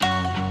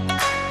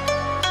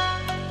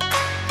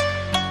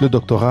Le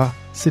doctorat,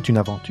 c'est une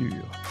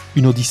aventure,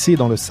 une odyssée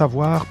dans le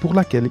savoir pour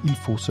laquelle il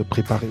faut se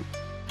préparer.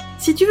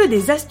 Si tu veux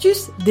des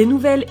astuces, des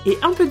nouvelles et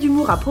un peu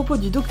d'humour à propos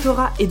du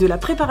doctorat et de la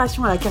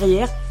préparation à la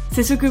carrière,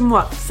 c'est ce que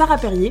moi, Sarah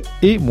Perrier,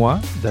 et moi,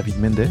 David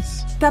Mendes,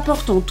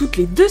 t'apportons toutes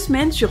les 2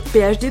 semaines sur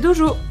PhD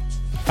Dojo.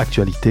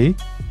 Actualité,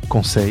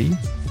 conseils,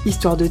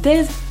 histoire de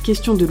thèse,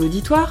 questions de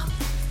l'auditoire.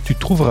 Tu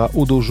trouveras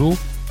au dojo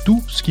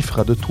tout ce qui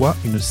fera de toi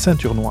une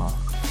ceinture noire.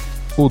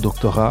 Au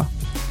doctorat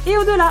et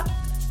au-delà.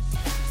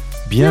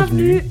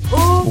 Bienvenue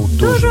au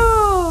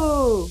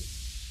dojo.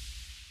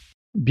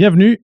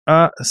 Bienvenue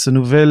à ce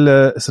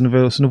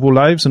nouveau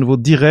live, ce nouveau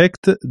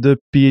direct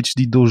de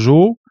PhD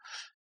Dojo.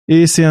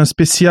 Et c'est un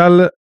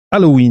spécial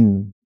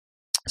Halloween.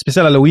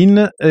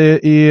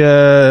 Et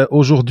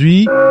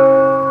aujourd'hui...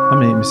 Ah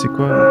mais c'est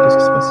quoi? Qu'est-ce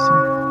qui se passe ici?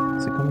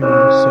 C'est comme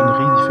une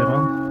sonnerie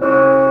différente.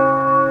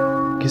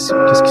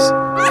 Qu'est-ce qui se...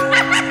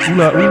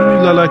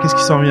 Oula, qu'est-ce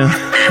qui s'en vient?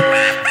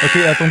 Ok,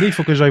 attendez, il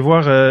faut que j'aille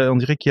voir. On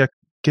dirait qu'il y a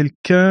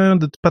quelqu'un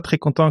de pas très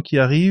content qui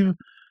arrive.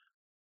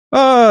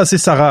 Ah, c'est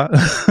Sarah.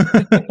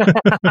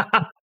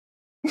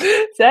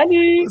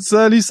 Salut.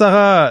 Salut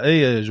Sarah.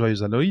 Et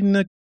joyeux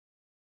Halloween.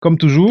 Comme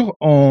toujours,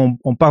 on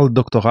parle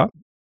doctorat.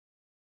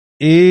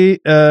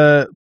 Et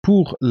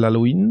pour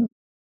l'Halloween,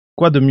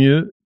 quoi de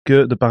mieux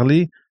que de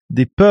parler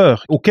des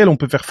peurs auxquelles on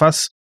peut faire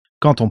face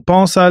quand on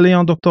pense à aller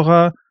en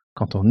doctorat,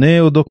 quand on est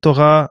au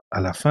doctorat,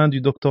 à la fin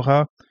du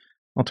doctorat.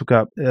 En tout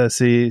cas,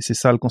 c'est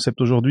ça le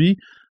concept aujourd'hui.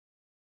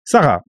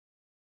 Sarah,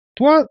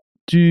 toi,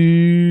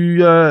 tu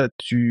viens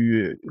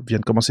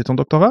de commencer ton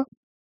doctorat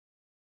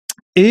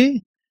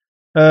et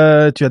tu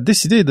as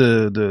décidé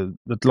de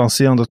te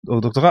lancer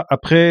au doctorat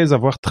après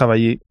avoir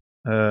travaillé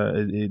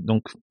et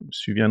donc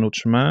suivi un autre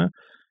chemin.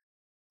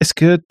 Est-ce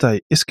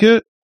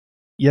que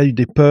il y a eu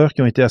des peurs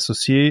qui ont été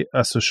associées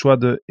à ce choix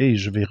de hey,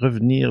 je vais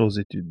revenir aux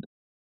études?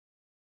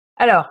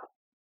 Alors,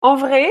 en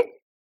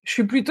vrai, je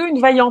suis plutôt une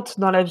vaillante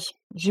dans la vie.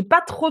 J'ai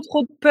pas trop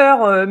de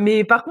peur,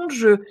 mais par contre,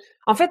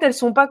 en fait, elles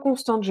sont pas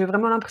constantes. J'ai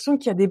vraiment l'impression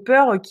qu'il y a des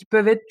peurs qui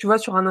peuvent être, tu vois,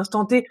 sur un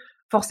instant T.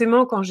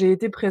 Forcément, quand j'ai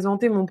été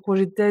présenter mon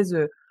projet de thèse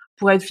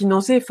pour être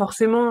financé,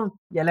 forcément,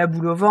 il y a la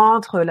boule au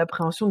ventre,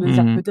 l'appréhension de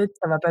dire peut-être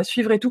ça va pas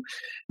suivre et tout.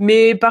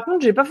 Mais par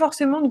contre, j'ai pas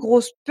forcément de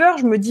grosses peurs.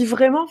 Je me dis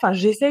vraiment, enfin,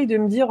 j'essaye de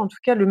me dire en tout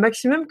cas le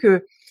maximum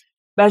que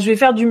je vais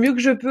faire du mieux que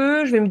je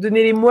peux. Je vais me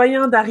donner les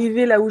moyens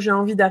d'arriver là où j'ai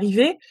envie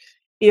d'arriver.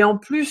 Et en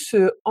plus,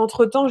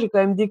 entre-temps, j'ai quand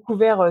même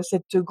découvert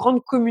cette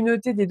grande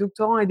communauté des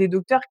doctorants et des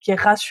docteurs qui est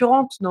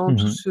rassurante dans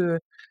tout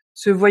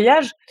ce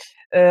voyage.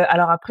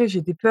 Alors après, j'ai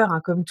des peurs, hein,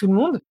 comme tout le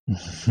monde,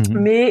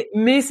 mais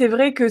c'est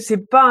vrai que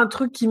c'est pas un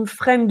truc qui me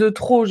freine de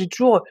trop. Je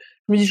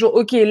me dis toujours,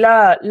 ok,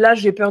 là,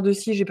 j'ai peur de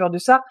ci, j'ai peur de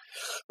ça.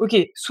 Ok,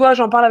 soit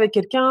j'en parle avec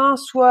quelqu'un,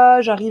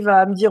 soit j'arrive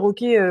à me dire,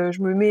 ok,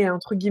 je me mets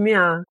entre guillemets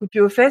un coup de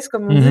pied aux fesses,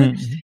 comme on dit,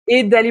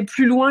 et d'aller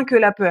plus loin que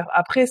la peur.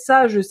 Après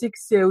ça, je sais que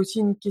c'est aussi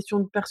une question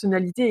de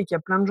personnalité et qu'il y a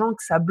plein de gens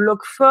que ça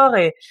bloque fort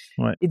et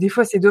des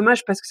fois c'est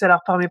dommage parce que ça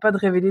leur permet pas de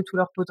révéler tout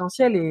leur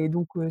potentiel et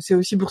donc c'est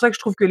aussi pour ça que je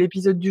trouve que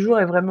l'épisode du jour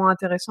est vraiment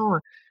intéressant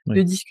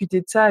de discuter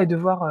de ça et de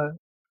voir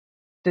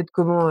peut-être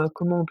comment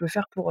on peut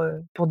faire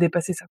pour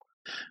dépasser ça, quoi.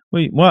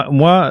 Oui,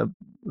 moi,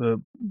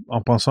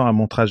 en pensant à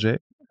mon trajet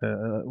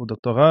au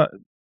doctorat,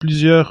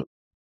 plusieurs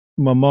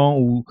moments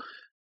où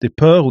des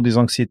peurs ou des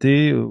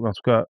anxiétés, en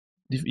tout cas,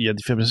 bien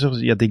sûr,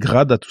 il y a des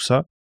grades à tout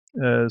ça,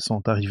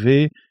 sont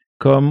arrivés.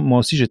 Comme moi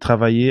aussi, j'ai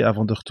travaillé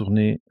avant de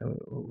retourner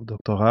au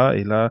doctorat,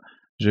 et là,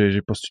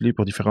 j'ai postulé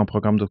pour différents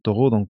programmes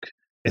doctoraux. Donc,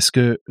 est-ce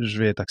que je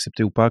vais être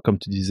accepté ou pas? Comme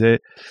tu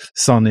disais,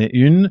 c'en est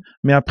une.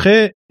 Mais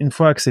après, une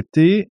fois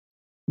accepté,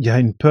 il y a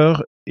une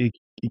peur et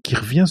qui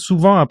revient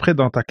souvent après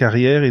dans ta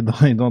carrière et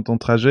dans ton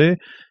trajet,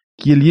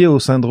 qui est liée au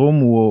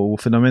syndrome ou au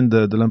phénomène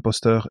de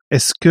l'imposteur.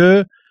 Est-ce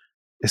que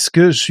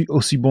je suis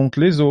aussi bon que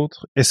les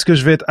autres? Est-ce que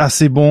je vais être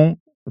assez bon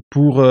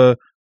pour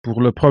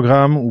le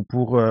programme ou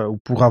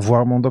pour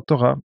avoir mon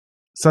doctorat?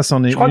 Ça,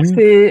 c'en est je crois une.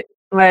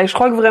 Je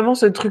crois que vraiment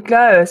ce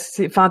truc-là,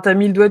 t'as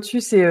mis le doigt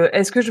dessus, c'est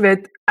est-ce que je vais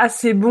être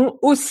assez bon,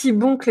 aussi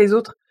bon que les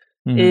autres?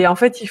 Et en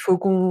fait,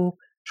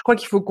 je crois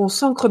qu'il faut qu'on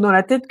s'ancre dans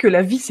la tête que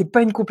la vie, c'est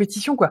pas une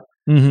compétition, quoi.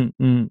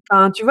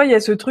 Enfin, tu vois, il y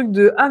a ce truc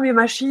de ah mais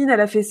machine, elle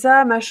a fait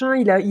ça, machin,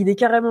 il est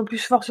carrément plus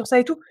fort sur ça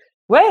et tout.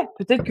 Ouais,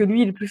 peut-être que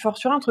lui il est plus fort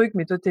sur un truc,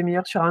 mais toi t'es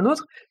meilleur sur un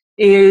autre.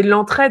 Et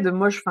l'entraide,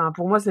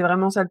 pour moi c'est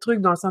vraiment ça le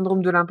truc dans le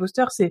syndrome de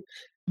l'imposteur, c'est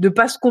de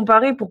pas se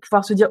comparer pour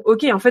pouvoir se dire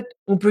ok, en fait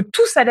on peut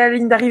tous aller à la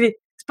ligne d'arrivée.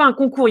 C'est pas un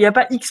concours, il y a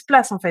pas X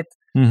places en fait.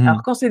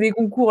 Alors quand c'est des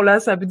concours là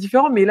c'est un peu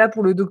différent, mais là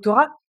pour le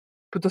doctorat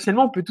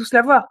potentiellement on peut tous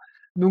l'avoir.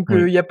 Donc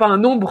il y a pas un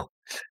nombre.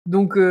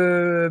 Donc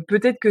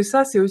peut-être que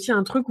ça c'est aussi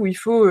un truc où il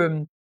faut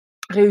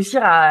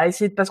réussir à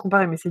essayer de pas se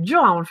comparer, mais c'est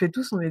dur, hein, on le fait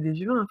tous, on est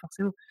des humains,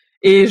 forcément.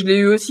 Et je l'ai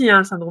eu aussi, hein,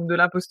 le syndrome de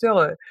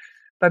l'imposteur,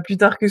 pas plus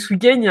tard que ce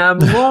week-end, il y a un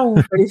moment où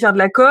il fallait faire de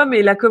la com,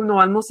 et la com,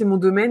 normalement, c'est mon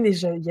domaine, et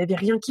il y avait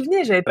rien qui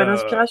venait, j'avais pas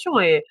d'inspiration,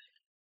 et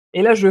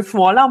là, je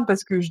fonds en larmes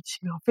parce que je dis,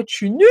 mais en fait, je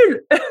suis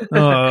nulle!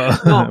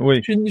 Non,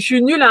 oui. je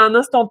suis nulle à un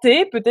instant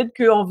T, peut-être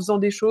qu'en faisant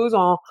des choses,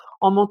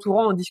 en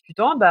m'entourant, en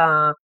discutant,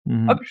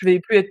 hop, je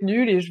vais plus être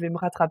nulle et je vais me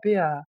rattraper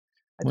à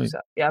à tout oui,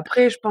 ça. Et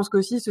après, je pense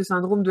qu'aussi ce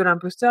syndrome de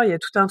l'imposteur, il y a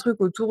tout un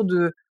truc autour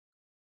de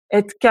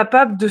être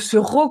capable de se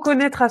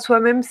reconnaître à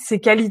soi-même ses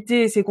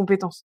qualités et ses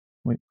compétences.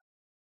 oui.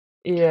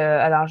 Et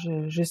alors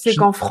je sais Je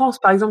qu'en France,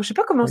 par exemple, je sais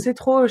pas comment oui, c'est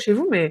trop chez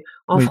vous, mais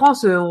en oui.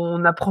 France, on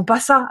n'apprend pas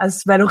ça, à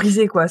se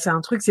valoriser, quoi. C'est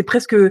un truc, c'est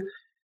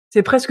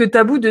presque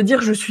tabou de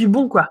dire: «Je suis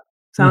bon», quoi.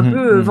 C'est un Mmh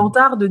peu, mh.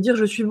 vantard de dire: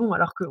 «Je suis bon»,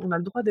 alors qu'on a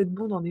le droit d'être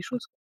bon dans des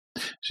choses.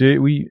 J'ai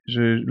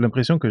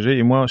l'impression que j'ai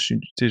et moi, tu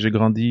sais, j'ai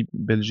grandi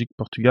Belgique,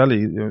 Portugal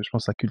et je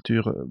pense que la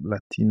culture,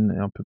 latine est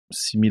un peu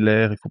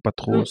similaire. Il faut pas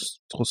trop Mmh.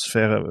 trop se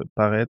faire,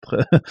 paraître,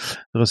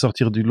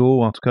 ressortir du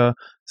lot. En tout cas,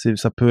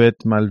 ça peut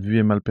être mal vu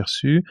et mal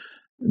perçu.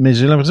 Mais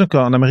j'ai l'impression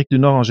qu'en Amérique du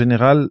Nord, en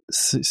général,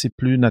 c'est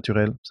plus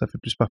naturel. Ça fait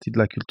plus partie de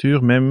la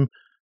culture, même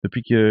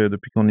depuis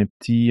qu'on est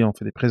petit, on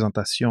fait des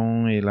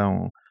présentations et là,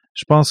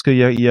 je pense qu'il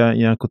y a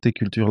un côté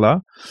culture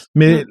là.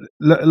 Mais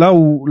Mmh. là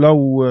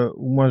où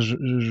moi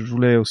je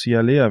voulais aussi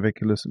aller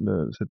avec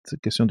cette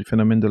question du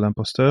phénomène de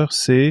l'imposteur,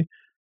 c'est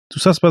tout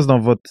ça se passe dans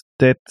votre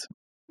tête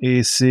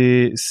et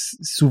c'est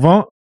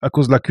souvent à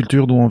cause de la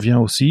culture d'où on vient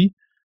aussi.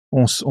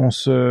 On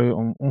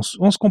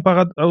se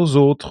compare aux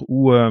autres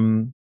ou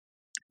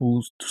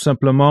tout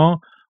simplement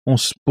on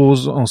se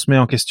met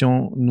en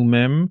question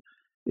nous-mêmes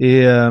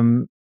et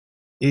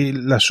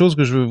la chose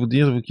que je veux vous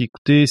dire, vous qui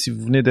écoutez, si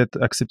vous venez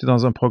d'être accepté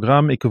dans un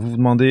programme et que vous vous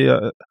demandez,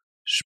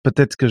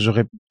 peut-être que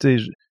j'aurais,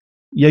 il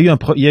y a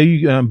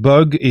eu un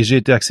bug et j'ai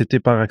été accepté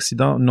par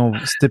accident. Non,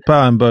 c'était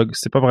pas un bug,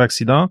 c'était pas par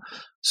accident.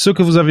 Ce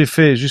que vous avez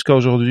fait jusqu'à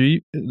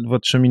aujourd'hui,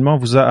 votre cheminement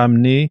vous a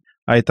amené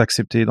à être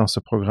accepté dans ce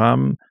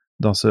programme,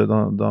 dans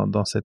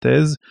cette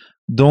thèse.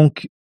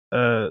 Donc,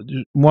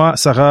 moi,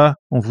 Sarah,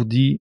 on vous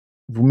dit,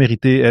 vous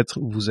méritez être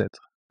où vous êtes.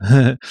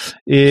 Je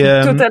et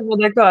suis totalement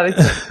d'accord avec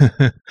ça.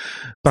 C'est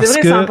parce vrai,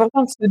 c'est que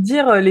important de se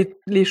dire,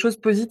 les choses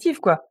positives,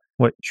 quoi.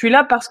 ouais, Je suis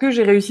là parce que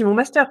j'ai réussi mon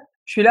master.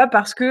 Je suis là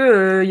parce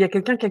que, il y a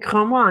quelqu'un qui a cru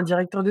en moi, un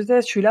directeur de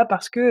thèse. Je suis là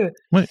parce que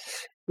ouais,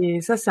 et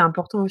ça, c'est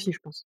important aussi, je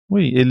pense.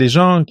 oui. Et les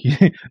gens qui,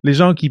 les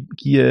gens qui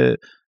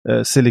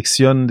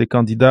sélectionnent des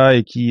candidats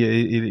et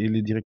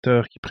les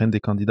directeurs qui prennent des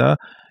candidats,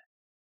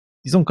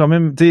 ils ont quand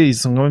même, tu sais, ils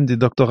sont quand même des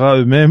doctorats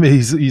eux-mêmes et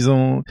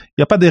il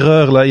y a pas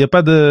d'erreur là, il y a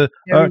pas de,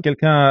 Ah oui.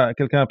 quelqu'un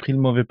a pris le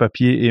mauvais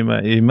papier et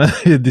m'a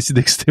et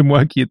décidé que c'était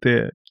moi qui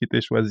était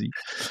choisi.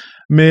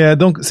 Mais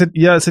donc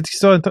il y a cette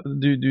histoire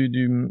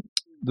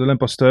de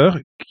l'imposteur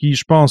qui,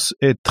 je pense,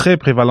 est très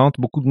prévalente.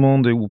 Beaucoup de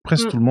monde ou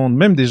presque Mmh. tout le monde,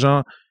 même des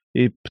gens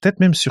et peut-être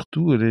même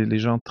surtout les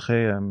gens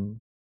très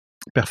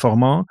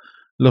performants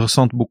le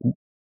ressentent beaucoup.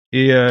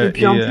 Et Et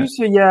puis en plus,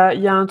 il y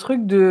a un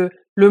truc de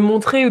le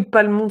montrer ou de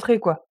pas le montrer,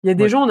 quoi. Il y a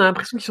des ouais. gens, on a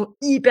l'impression qu'ils sont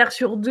hyper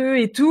sûrs d'eux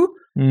et tout.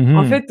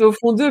 En Mhm. fait, au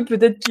fond d'eux,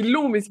 peut-être qu'ils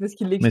l'ont, mais c'est parce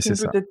qu'ils Mais c'est l'expriment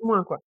ça, peut-être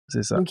moins, quoi.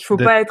 c'est ça. Donc il faut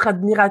pas être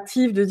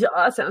admiratif de dire: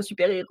 «Ah, c'est un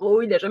super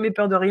héros, il a jamais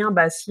peur de rien».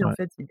 Bah si, en Ouais.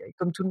 fait, il est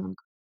comme tout le monde,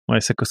 quoi.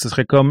 Ouais, c'est que ce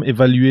serait comme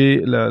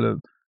évaluer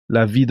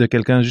la vie de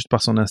quelqu'un juste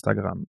par son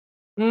Instagram.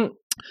 Mmh.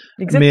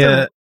 Mais,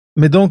 Exactement.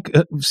 mais donc,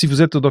 si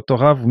vous êtes au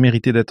doctorat, vous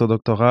méritez d'être au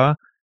doctorat.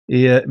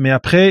 Mais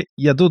après,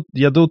 il y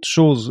a d'autres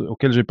choses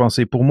auxquelles j'ai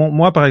pensé.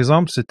 Moi, par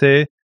exemple,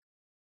 c'était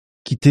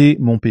quitter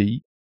mon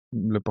pays,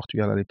 le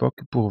Portugal à l'époque,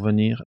 pour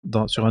venir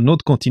sur un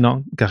autre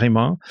continent,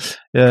 carrément.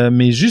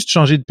 Mais juste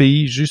changer de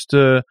pays, juste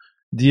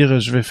dire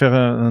je vais faire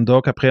un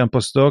doc, après un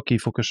post-doc, et il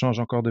faut que je change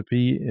encore de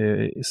pays.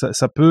 Et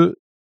ça peut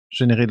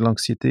générer de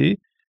l'anxiété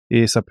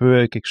et ça peut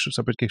être quelque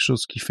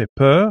chose qui fait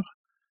peur.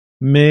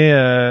 Mais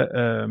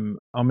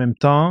en même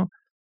temps,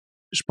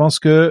 je pense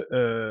que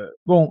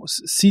bon,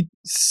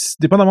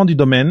 dépendamment du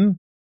domaine,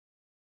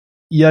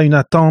 il y a une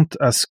attente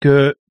à ce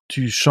que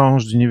tu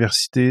changes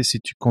d'université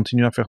si tu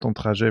continues à faire ton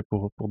trajet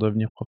pour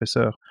devenir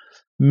professeur.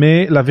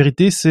 Mais la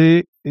vérité,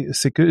 c'est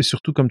que, et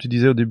surtout comme tu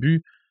disais au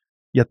début,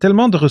 il y a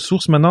tellement de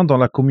ressources maintenant dans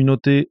la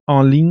communauté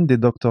en ligne des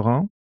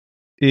doctorants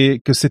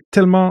et que c'est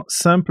tellement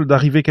simple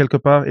d'arriver quelque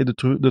part et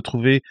de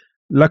trouver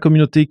la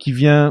communauté qui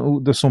vient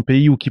de son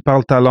pays ou qui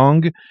parle ta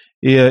langue.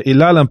 Et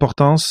là,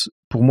 l'importance,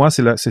 pour moi,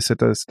 c'est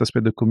cet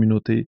aspect de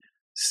communauté.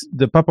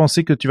 De pas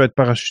penser que tu vas être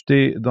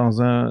parachuté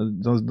dans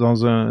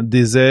un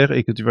désert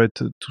et que tu vas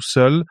être tout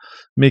seul,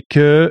 mais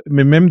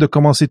même de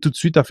commencer tout de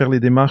suite à faire les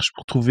démarches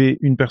pour trouver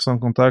une personne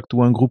contact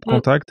ou un groupe Mmh.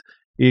 contact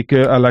et que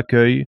à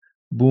l'accueil,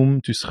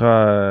 boum, tu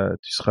seras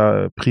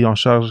pris en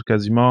charge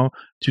quasiment.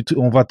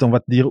 On va te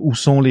dire où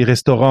sont les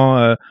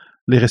restaurants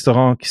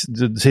qui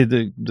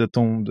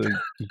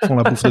font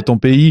la bouffe de ton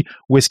pays,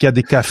 où est-ce qu'il y a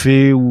des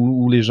cafés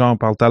où les gens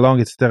parlent ta langue,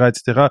 etc.,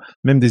 etc.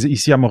 Même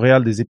ici à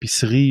Montréal, des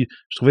épiceries.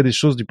 Je trouvais des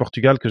choses du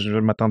Portugal que je ne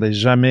m'attendais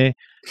jamais,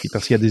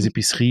 parce qu'il y a des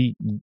épiceries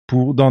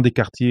dans des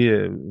quartiers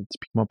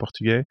typiquement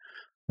portugais.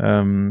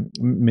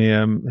 Mais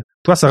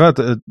toi, Sarah,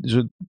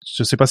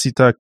 je sais pas si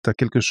tu as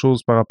quelque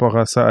chose par rapport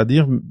à ça à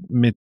dire,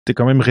 mais tu es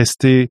quand même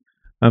resté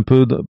un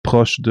peu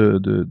proche d'où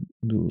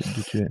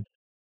tu es.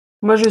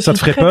 Moi, je Ça te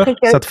suis ferait très, très peur?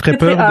 ca Ça te ferait très,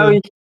 très peur ah de... oui.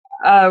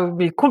 Ah oui,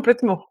 mais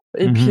complètement.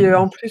 Et puis, Mhm.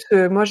 en plus,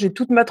 moi, j'ai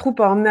toute ma troupe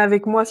à emmener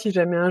avec moi si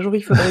jamais un jour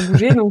il faudrait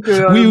bouger. Donc, Oui,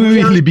 oui, bouger oui, un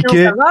les chien, ça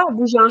biquets. va.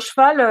 Bouger un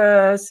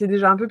cheval, c'est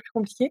déjà un peu plus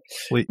compliqué.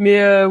 Oui.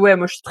 Mais, ouais,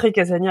 moi, je suis très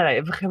casanière et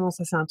vraiment,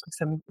 ça, c'est un truc,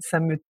 ça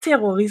me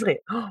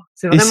terroriserait. Oh,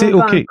 c'est Et c'est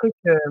vraiment pas OK. un truc.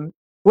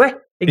 Ouais,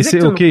 Et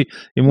c'est OK. exactement.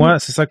 Et Mmh. moi,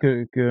 c'est ça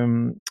que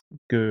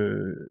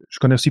je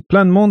connais aussi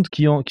plein de monde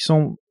qui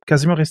sont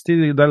quasiment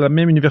restés dans la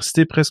même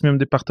université, presque même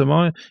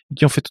département, et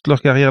qui ont fait toute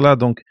leur carrière là.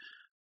 Donc,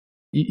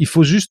 il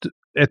faut juste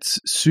être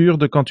sûr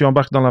de quand tu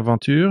embarques dans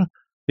l'aventure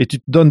et tu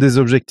te donnes des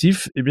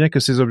objectifs, et bien que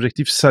ces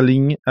objectifs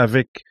s'alignent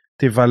avec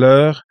tes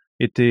valeurs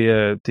et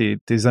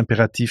tes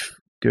impératifs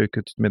que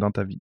tu te mets dans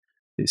ta vie.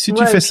 Et si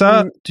tu Ouais, et fais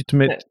ça, puis tu te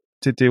mets,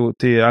 ouais.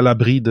 t'es à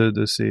l'abri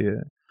de ces.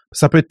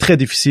 Ça peut être très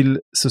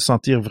difficile se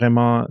sentir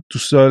vraiment tout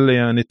seul et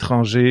un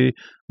étranger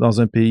dans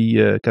un pays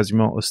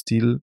quasiment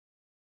hostile.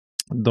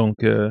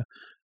 Donc, euh,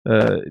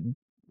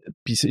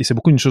 puis c'est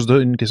beaucoup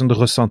une question de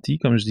ressenti,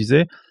 comme je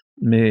disais,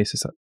 mais c'est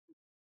ça.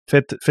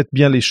 Faites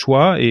bien les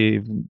choix et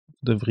vous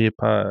ne devriez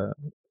pas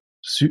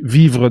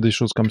vivre des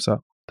choses comme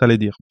ça. T'allais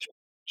dire.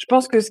 Je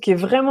pense que ce qui est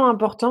vraiment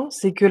important,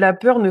 c'est que la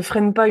peur ne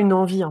freine pas une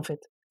envie, en fait.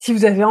 Si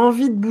vous avez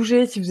envie de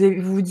bouger, si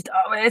vous vous dites: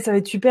 «Ah ouais, ça va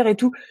être super et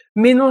tout»,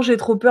 mais non, j'ai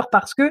trop peur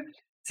parce que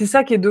c'est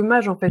ça qui est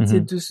dommage, en fait, c'est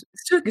Mhm. de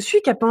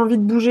celui qui a pas envie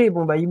de bouger,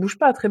 bon, bah, il bouge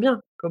pas, très bien,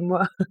 comme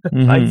moi, par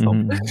Mhm,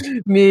 exemple.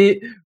 mhm.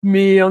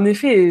 Mais en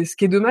effet, ce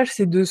qui est dommage,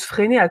 c'est de se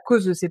freiner à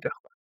cause de ses peurs,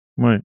 quoi.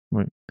 Oui,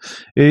 oui.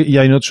 Et il y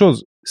a une autre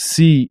chose.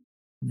 Si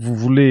vous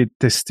voulez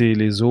tester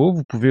les eaux,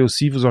 vous pouvez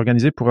aussi vous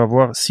organiser pour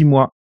avoir 6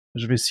 mois.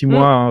 Je vais six Mmh,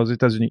 mois aux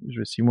États-Unis, je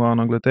vais 6 mois en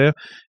Angleterre.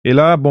 Et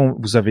là, bon,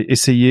 vous avez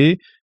essayé,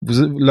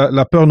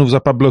 la peur ne vous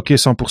a pas bloqué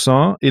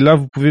 100%. Et là,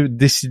 vous pouvez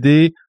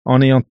décider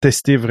en ayant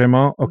testé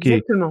vraiment, OK,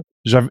 exactement.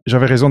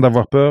 j'avais raison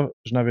d'avoir peur,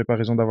 je n'avais pas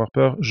raison d'avoir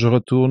peur, je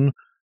retourne,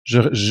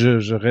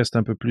 je reste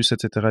un peu plus,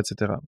 etc.,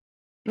 etc.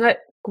 Ouais,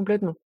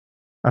 complètement,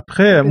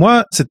 Après, complètement.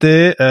 moi,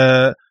 c'était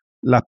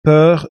la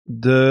peur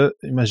de,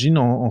 imagine,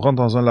 on rentre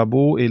dans un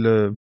labo et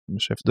le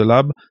chef de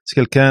lab, c'est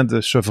quelqu'un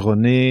de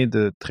chevronné,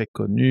 de très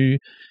connu,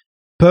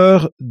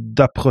 peur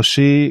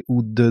d'approcher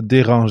ou de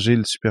déranger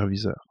le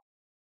superviseur.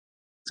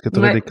 Est-ce que tu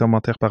aurais Ouais. des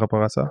commentaires par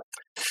rapport à ça?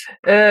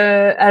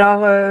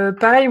 Alors,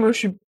 pareil, moi, je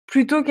suis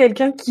plutôt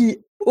quelqu'un qui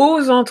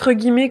 «ose» entre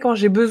guillemets quand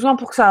j'ai besoin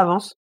pour que ça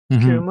avance.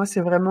 Parce que Mhm, moi,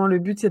 c'est vraiment le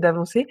but, c'est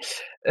d'avancer.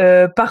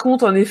 Par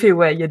contre, en effet,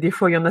 ouais, il y a des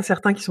fois, il y en a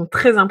certains qui sont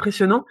très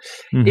impressionnants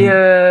et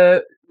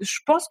mhm, je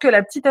pense que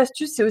la petite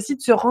astuce, c'est aussi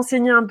de se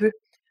renseigner un peu.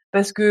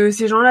 Parce que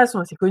ces gens-là sont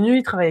assez connus,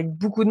 ils travaillent avec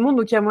beaucoup de monde,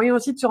 donc il y a moyen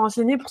aussi de se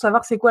renseigner pour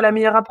savoir c'est quoi la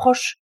meilleure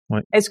approche.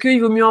 ouais, Est-ce qu'il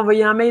vaut mieux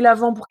envoyer un mail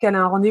avant pour caler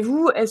un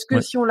rendez-vous? Est-ce que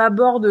ouais, si on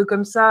l'aborde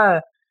comme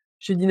ça,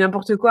 je dis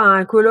n'importe quoi, à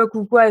un colloque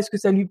ou quoi, est-ce que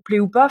ça lui plaît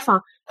ou pas?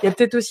 Enfin, il y a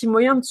peut-être aussi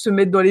moyen de se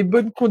mettre dans les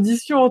 «bonnes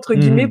conditions» entre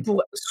guillemets mhm.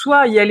 pour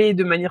soit y aller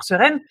de manière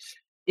sereine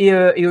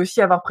et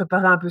aussi avoir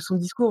préparé un peu son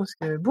discours parce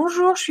que: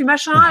 «Bonjour, je suis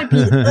machin» et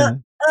puis,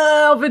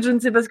 en fait, je ne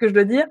sais pas ce que je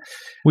dois dire.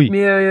 Oui,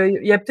 Mais,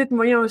 il y a peut-être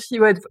moyen aussi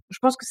ouais, je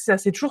pense que c'est ça,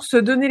 c'est toujours se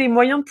donner les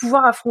moyens de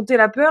pouvoir affronter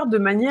la peur de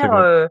c'est manière,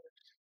 vrai.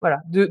 voilà,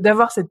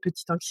 d'avoir cette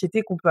petite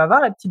anxiété qu'on peut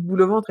avoir, la petite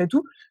boule au ventre et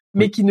tout,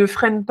 mais Oui. qui ne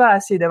freine pas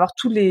assez, d'avoir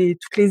toutes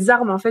les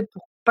armes en fait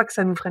pour pas que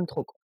ça nous freine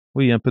trop, quoi.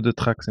 Oui, un peu de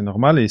trac, c'est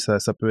normal et Mmh.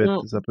 ça peut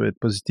être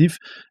positif.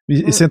 Mais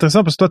Mmh. c'est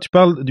intéressant parce que toi, tu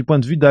parles du point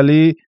de vue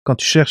d'aller quand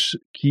tu cherches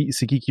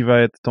c'est qui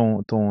va être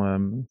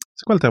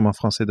c'est quoi le terme en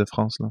français de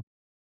France là?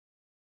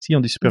 Si on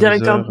dit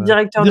superviseur,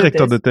 Directeur de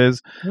directeur de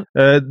thèse. thèse.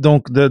 Mmh.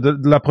 Donc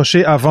de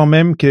l'approcher avant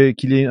même qu'il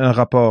y ait un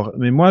rapport.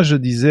 Mais moi, je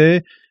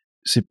disais,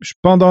 c'est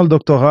pendant le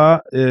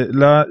doctorat,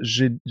 là,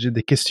 j'ai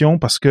des questions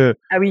parce que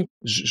Ah oui.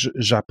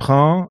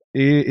 j'apprends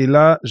et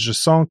là, je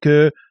sens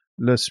que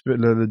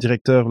le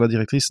directeur ou la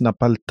directrice n'a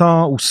pas le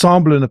temps ou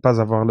semble ne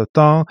pas avoir le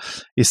temps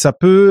et ça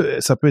peut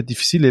être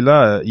difficile. Et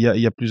là, il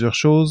y a plusieurs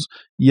choses.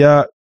 Il y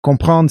a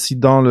comprendre si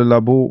dans le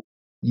labo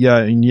il y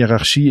a une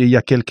hiérarchie et il y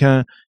a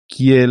quelqu'un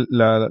qui est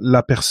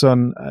la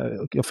personne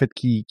en fait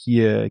qui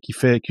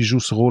joue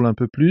ce rôle un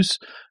peu plus.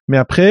 Mais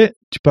après,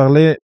 tu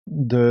parlais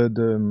de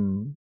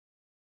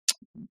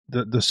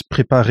se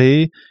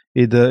préparer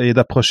et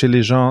d'approcher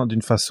les gens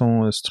d'une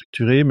façon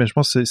structurée, mais je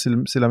pense que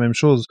c'est la même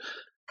chose.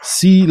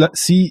 Si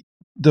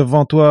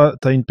devant toi,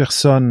 tu as une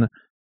personne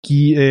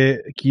qui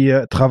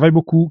travaille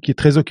beaucoup, qui est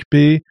très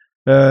occupée,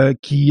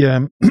 qui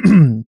a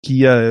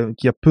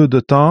peu de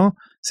temps,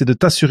 c'est de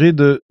t'assurer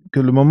que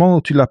le moment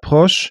où tu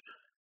l'approches,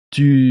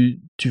 tu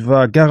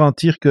vas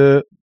garantir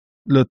que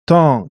le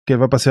temps qu'elle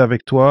va passer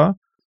avec toi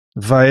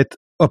va être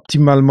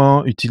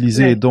optimalement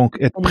utilisé. Ouais, Donc,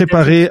 être qualitatif,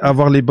 préparé, ouais.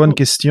 avoir les bonnes Mmh.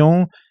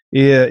 questions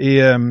et, euh,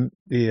 et, euh,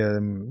 et,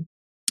 euh,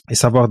 et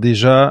savoir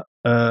déjà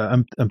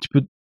un petit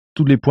peu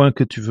tous les points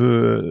que tu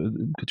veux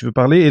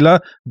parler. Et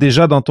là,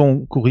 déjà dans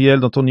ton courriel,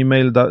 dans ton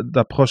email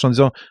d'approche en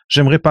disant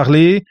j'aimerais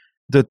parler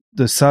de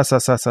ça, ça,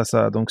 ça, ça,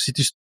 ça. Donc, si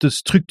tu te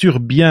structures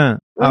bien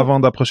Mmh. avant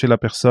d'approcher la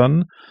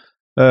personne,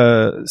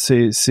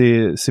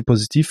 c'est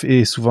positif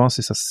et souvent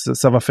c'est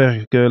ça va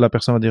faire que la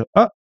personne va dire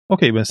ah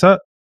ok ben ça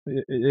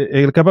elle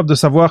est capable de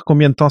savoir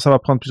combien de temps ça va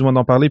prendre plus ou moins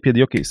d'en parler puis elle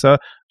dit ok ça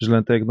je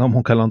l'intègre dans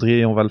mon calendrier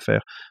et on va le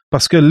faire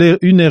parce que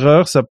une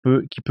erreur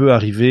qui peut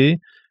arriver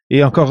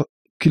et encore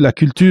que la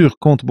culture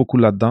compte beaucoup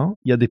là-dedans.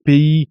 Il y a des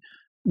pays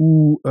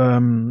où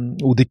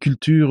des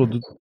cultures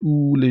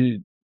où le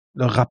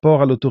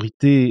rapport à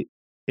l'autorité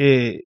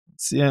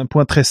c'est un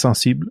point très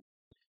sensible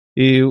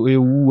et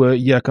où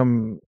il y a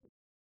comme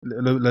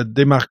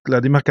la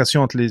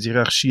démarcation entre les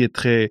hiérarchies est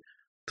très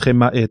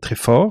est très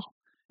fort.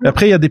 Et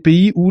après, il y a des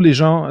pays où les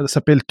gens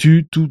s'appellent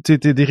tu,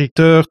 t'es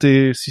directeur,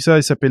 si ça,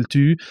 ils s'appellent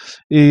tu.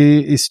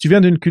 Et si tu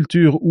viens d'une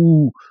culture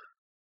où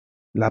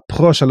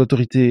l'approche à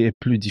l'autorité est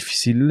plus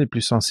difficile et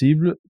plus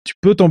sensible, tu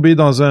peux tomber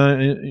dans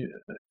un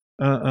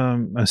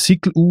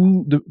cycle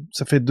où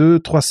ça fait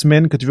 2-3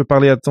 semaines que tu veux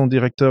parler à ton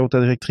directeur ou ta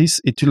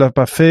directrice et tu l'as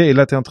pas fait et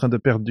là tu es en train de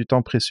perdre du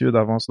temps précieux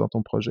d'avance dans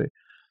ton projet.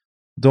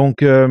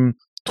 Donc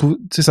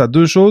c'est ça,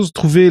 deux choses,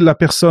 trouver la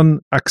personne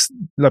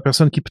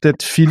qui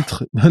peut-être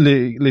filtre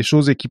les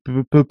choses et qui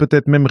peut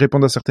peut-être même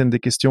répondre à certaines des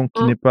questions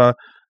qui n'est pas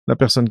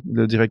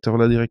le directeur ou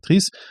la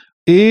directrice.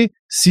 Et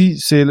si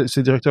c'est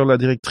le directeur ou la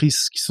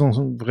directrice qui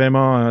sont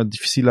vraiment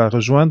difficiles à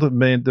rejoindre,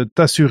 mais de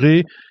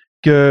t'assurer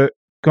que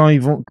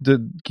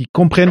qu'ils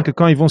comprennent que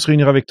quand ils vont se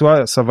réunir avec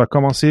toi, ça va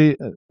commencer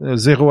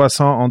 0 à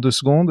 100 en 2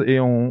 secondes et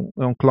on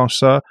clenche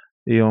ça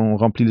et on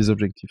remplit les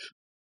objectifs.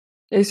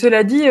 Et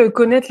cela dit,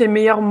 connaître les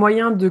meilleurs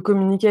moyens de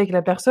communiquer avec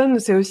la personne,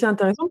 c'est aussi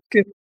intéressant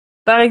parce que,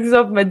 par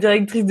exemple, ma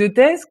directrice de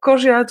thèse, quand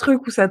j'ai un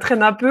truc où ça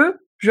traîne un peu,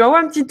 je lui envoie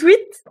un petit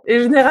tweet et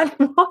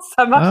généralement,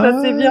 ça marche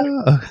assez bien.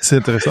 C'est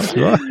intéressant, tu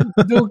vois.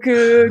 Donc,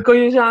 quand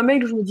j'ai un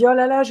mail où je me dis « Oh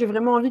là là, j'ai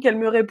vraiment envie qu'elle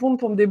me réponde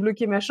pour me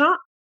débloquer machin »,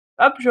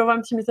 hop, je lui envoie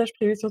un petit message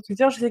privé sur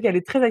Twitter. Je sais qu'elle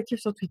est très active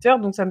sur Twitter,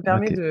 donc ça me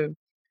permet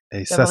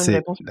et ça, une c'est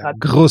réponse la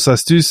rapide. grosse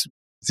astuce.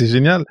 C'est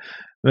génial.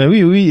 Ben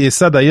oui. Et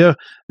ça, d'ailleurs,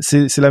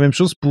 c'est la même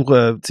chose pour,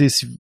 tu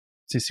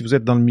sais, si vous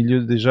êtes dans le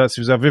milieu déjà, si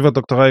vous avez votre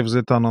doctorat et vous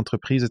êtes en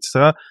entreprise,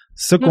 etc.,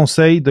 ce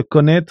conseil de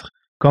connaître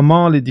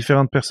comment les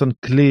différentes personnes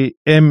clés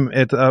aiment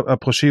être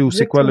approchées ou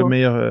c'est quoi le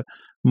meilleur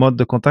mode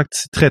de contact,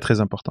 c'est très, très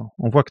important.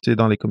 On voit que tu es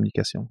dans les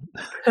communications.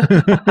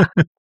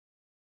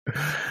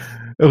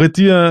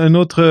 Aurais-tu une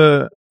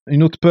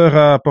autre peur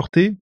à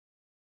apporter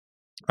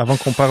avant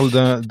qu'on parle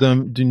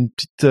d'un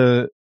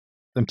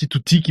petit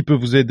outil qui peut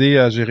vous aider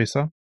à gérer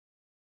ça?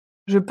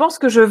 Je pense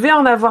que je vais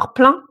en avoir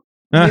plein,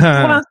 mais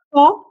pour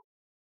l'instant,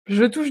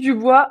 je touche du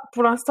bois.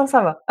 Pour l'instant,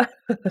 ça va.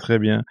 Très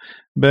bien.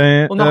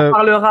 Ben, on en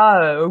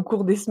reparlera au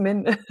cours des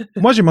semaines.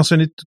 Moi, j'ai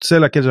mentionné toutes celles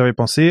à laquelle j'avais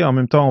pensé. En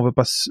même temps, on ne veut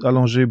pas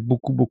allonger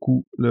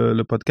beaucoup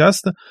le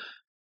podcast.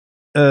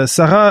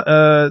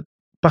 Sarah,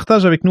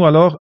 partage avec nous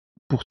alors,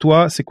 pour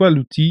toi, c'est quoi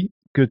l'outil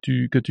que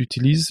tu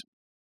utilises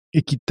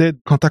et qui t'aide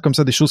quand tu as comme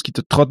ça des choses qui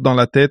te trottent dans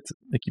la tête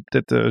et qui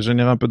peut-être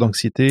génèrent un peu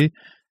d'anxiété?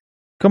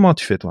 Comment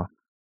tu fais, toi?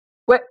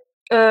 Ouais,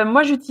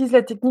 moi, j'utilise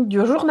la technique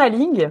du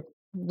journaling.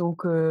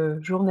 Donc,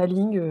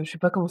 journaling, je sais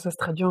pas comment ça se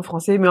traduit en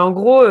français, mais en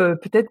gros,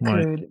 peut-être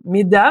que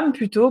mesdames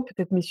plutôt,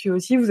 peut-être messieurs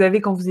aussi, vous avez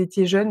quand vous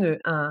étiez jeunes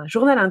un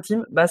journal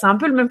intime. Bah, c'est un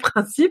peu le même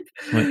principe,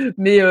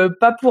 mais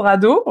pas pour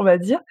ados, on va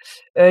dire.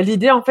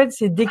 L'idée, en fait,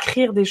 c'est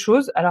d'écrire des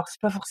choses. Alors, c'est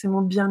pas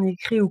forcément bien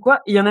écrit ou quoi.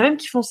 Il y en a même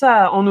qui font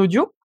ça en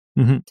audio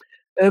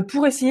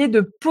pour essayer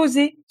de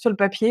poser sur le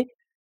papier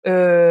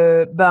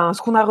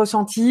ce qu'on a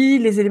ressenti,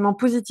 les éléments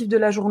positifs de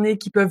la journée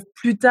qui peuvent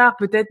plus tard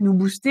peut-être nous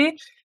booster,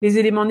 les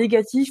éléments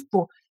négatifs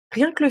pour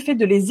rien que le fait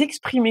de les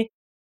exprimer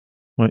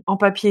en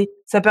papier,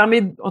 ça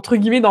permet entre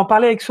guillemets d'en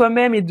parler avec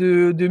soi-même et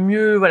de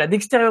mieux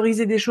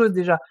d'extérioriser des choses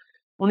déjà.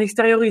 On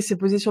extériorise, c'est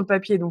posé sur le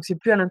papier, donc c'est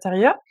plus à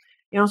l'intérieur.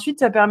 Et ensuite,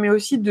 ça permet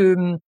aussi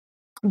de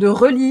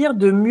relire,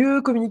 de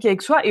mieux communiquer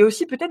avec soi et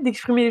aussi peut-être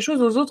d'exprimer les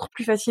choses aux autres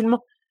plus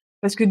facilement.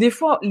 Parce que des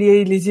fois,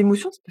 les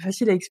émotions, c'est plus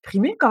facile à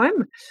exprimer quand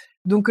même.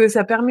 Donc,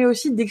 ça permet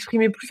aussi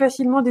d'exprimer plus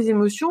facilement des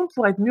émotions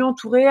pour être mieux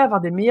entouré,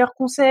 avoir des meilleurs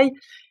conseils.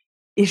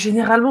 Et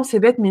généralement, c'est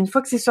bête, mais une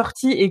fois que c'est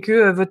sorti et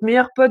que votre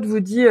meilleur pote vous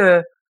dit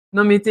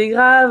non mais t'es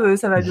grave,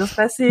 ça va bien se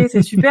passer,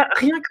 c'est super.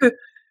 Rien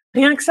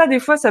que ça, des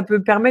fois, ça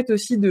peut permettre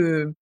aussi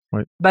de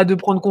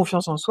prendre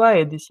confiance en soi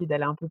et d'essayer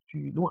d'aller un peu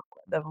plus loin,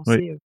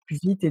 d'avancer plus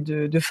vite et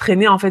de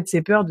freiner en fait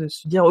ces peurs, de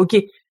se dire ok,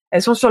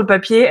 elles sont sur le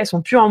papier, elles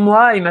sont plus en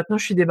moi et maintenant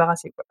je suis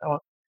débarrassée.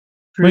 Alors,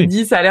 je le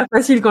dis, ça a l'air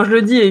facile quand je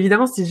le dis. Et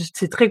évidemment,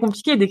 c'est très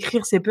compliqué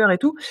d'écrire ses peurs et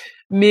tout.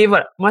 Mais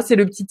voilà, moi, c'est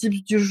le petit tip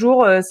du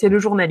jour, c'est le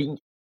journaling.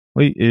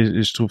 Oui,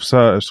 et je trouve que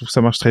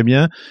ça marche très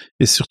bien.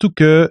 Et surtout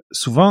que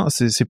souvent,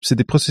 c'est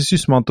des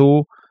processus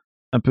mentaux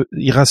un peu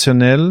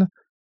irrationnels.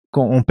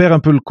 On perd un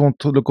peu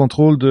le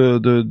contrôle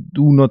de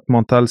d'où notre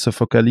mental se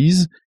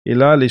focalise. Et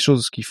là, les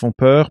choses qui font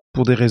peur,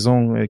 pour des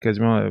raisons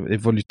quasiment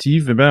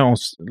évolutives, eh ben,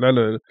 là,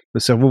 le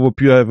cerveau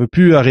veut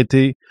plus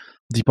arrêter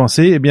d'y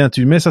penser. Eh bien,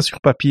 tu mets ça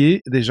sur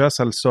papier, déjà,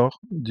 ça le sort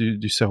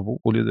du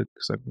cerveau, au lieu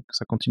que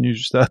ça continue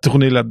juste à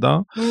tourner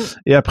là-dedans.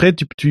 Et après,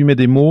 tu y mets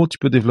des mots, tu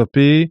peux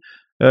développer,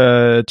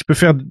 tu peux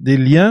faire des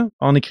liens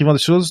en écrivant des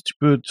choses, tu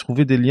peux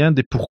trouver des liens,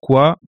 des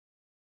pourquoi.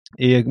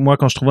 Et moi,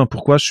 quand je trouve un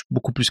pourquoi, je suis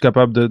beaucoup plus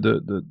capable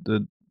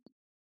de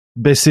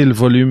baisser le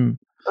volume.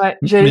 Ouais,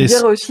 j'allais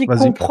dire aussi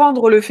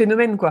comprendre le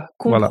phénomène, quoi.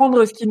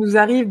 Comprendre ce qui nous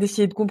arrive,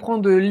 d'essayer de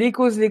comprendre les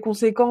causes, les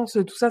conséquences,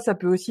 tout ça, ça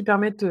peut aussi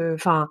permettre,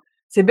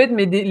 c'est bête,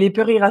 mais les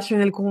peurs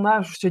irrationnelles qu'on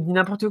a, je te dis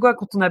n'importe quoi,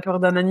 quand on a peur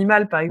d'un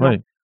animal, par exemple.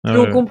 Plus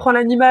on comprend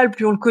l'animal,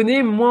 plus on le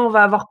connaît, moins on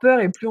va avoir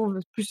peur et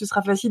plus ce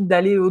sera facile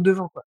d'aller au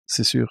devant, quoi.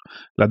 C'est sûr.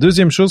 La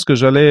deuxième chose que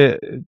j'allais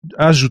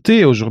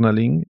ajouter au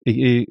journaling,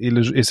 et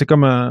c'est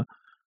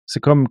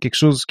comme quelque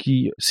chose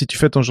qui, si tu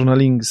fais ton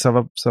journaling, ça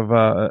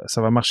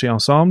va marcher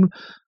ensemble.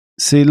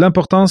 C'est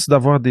l'importance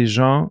d'avoir des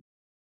gens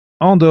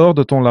en dehors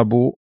de ton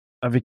labo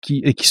avec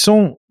qui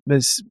sont,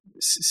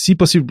 si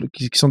possible,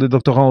 qui sont des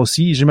doctorants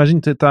aussi. Imaginons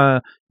que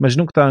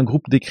tu as un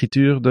groupe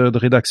d'écriture, de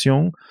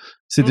rédaction.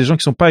 C'est des gens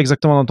qui sont pas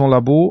exactement dans ton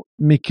labo,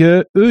 mais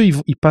que eux,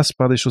 ils passent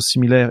par des choses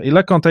similaires. Et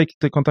là, quand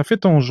t'as fait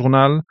ton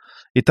journal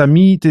et t'as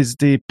mis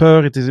tes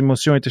peurs et tes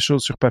émotions et tes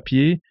choses sur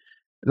papier,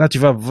 là, tu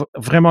vas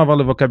vraiment avoir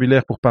le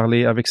vocabulaire pour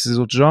parler avec ces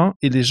autres gens,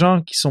 et les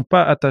gens qui sont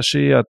pas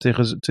attachés à tes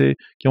résultats,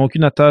 qui ont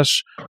aucune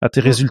attache à tes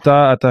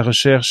résultats, à ta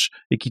recherche,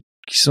 et qui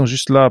sont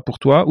juste là pour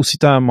toi, ou si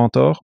tu as un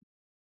mentor,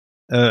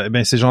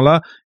 ben ces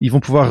gens-là, ils vont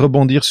pouvoir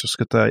rebondir sur ce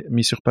que tu as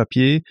mis sur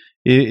papier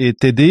et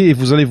t'aider, et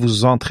vous allez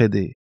vous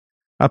entraider.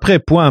 Après,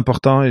 point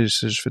important, et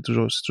c'est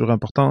toujours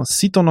important,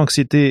 si ton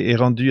anxiété est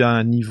rendue à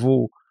un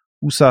niveau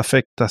où ça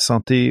affecte ta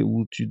santé,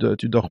 où tu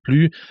dors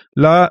plus,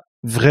 là,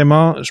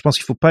 vraiment, je pense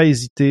qu'il faut pas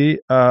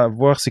hésiter à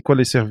voir c'est quoi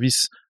les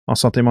services en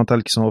santé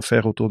mentale qui sont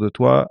offerts autour de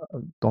toi,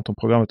 dans ton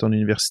programme, à ton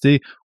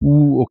université,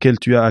 ou auxquels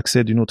tu as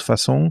accès d'une autre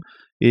façon,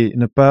 et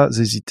ne pas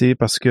hésiter,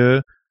 parce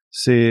que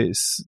si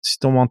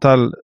ton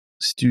mental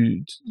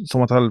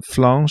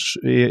flanche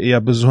et a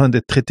besoin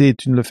d'être traité et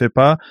tu ne le fais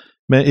pas,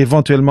 mais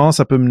éventuellement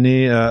ça peut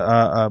mener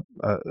à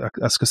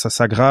ce que ça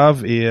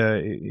s'aggrave,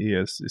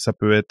 et ça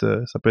peut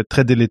être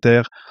très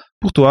délétère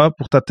pour toi,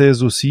 pour ta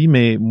thèse aussi,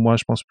 mais moi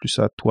je pense plus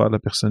à toi, la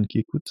personne qui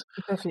écoute.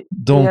 Tout à fait.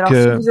 Donc, et alors,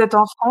 si vous êtes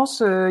en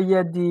France, il y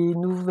a des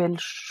nouvelles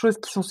choses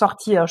qui sont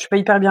sorties. Alors, je suis pas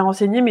hyper bien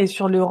renseignée, mais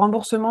sur le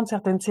remboursement de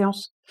certaines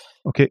séances.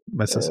 Ok,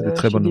 bah ça c'est des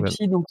très bonnes nouvelles.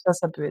 Chez des psys, donc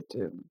ça peut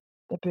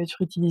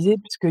être utilisé,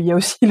 puisqu'il y a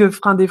aussi le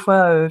frein des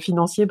fois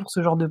financier pour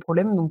ce genre de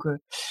problème. Donc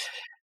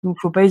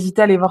faut pas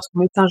hésiter à aller voir son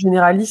médecin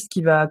généraliste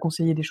qui va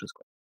conseiller des choses,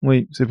 quoi.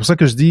 Oui, c'est pour ça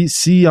que je dis,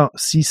 s'il y a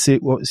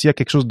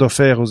quelque chose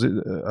d'offert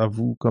à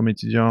vous comme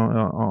étudiant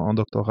en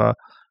doctorat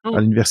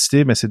à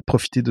l'université, mais c'est de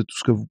profiter de tout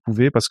ce que vous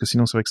pouvez, parce que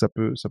sinon c'est vrai que ça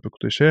peut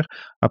coûter cher.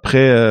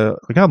 Après,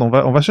 regarde, on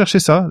va chercher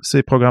ça,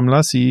 ces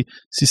programmes-là. Si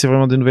c'est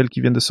vraiment des nouvelles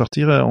qui viennent de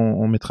sortir,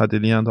 on mettra des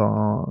liens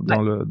dans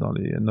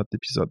les notes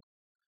d'épisode.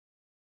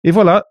 Et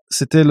voilà,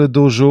 c'était le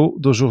dojo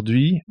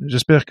d'aujourd'hui.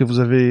 J'espère que vous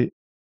avez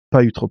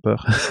pas eu trop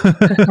peur.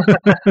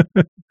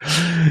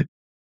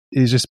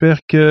 Et j'espère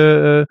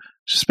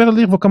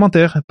lire vos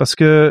commentaires, parce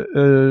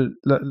que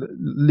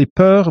les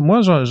peurs,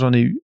 moi j'en ai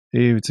eu,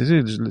 et tu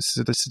sais,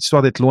 cette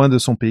histoire d'être loin de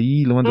son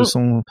pays, loin de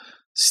son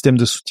système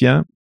de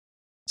soutien,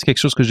 c'est quelque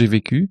chose que j'ai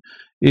vécu,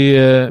 et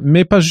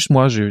mais pas juste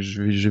moi, j'ai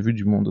vu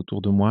du monde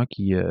autour de moi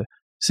qui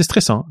c'est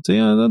stressant, tu sais,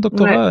 un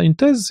doctorat, une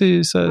thèse,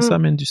 ça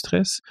amène du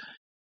stress.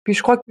 Puis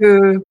je crois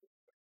que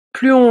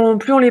plus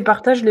on les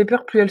partage, les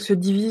peurs, plus elles se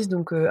divisent,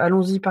 donc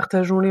allons-y,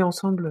 partageons-les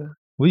ensemble.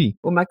 Oui.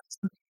 Au max.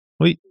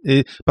 Oui,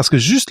 et parce que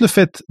juste le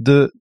fait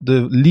de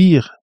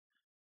lire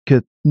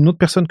que une autre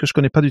personne que je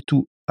connais pas du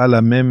tout a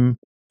la même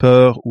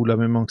peur ou la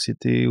même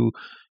anxiété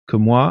que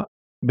moi,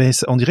 ben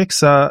on dirait que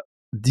ça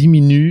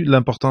diminue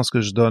l'importance que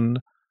je donne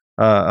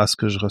à ce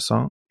que je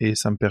ressens, et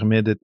ça me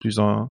permet d'être plus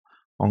en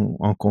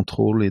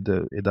contrôle et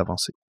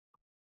d'avancer.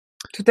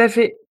 Tout à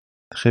fait.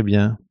 Très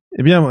bien.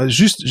 Eh bien,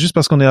 juste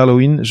parce qu'on est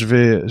Halloween, je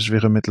vais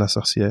remettre la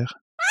sorcière.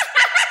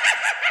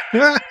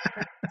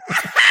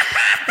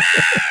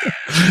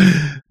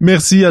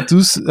 Merci à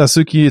tous, à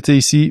ceux qui étaient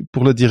ici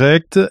pour le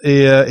direct,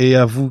 et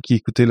à vous qui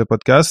écoutez le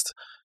podcast.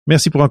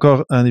 Merci pour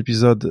encore un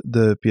épisode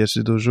de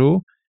PhD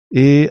Dojo,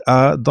 et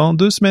à dans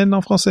 2 semaines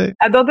en français.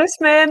 À dans 2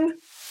 semaines.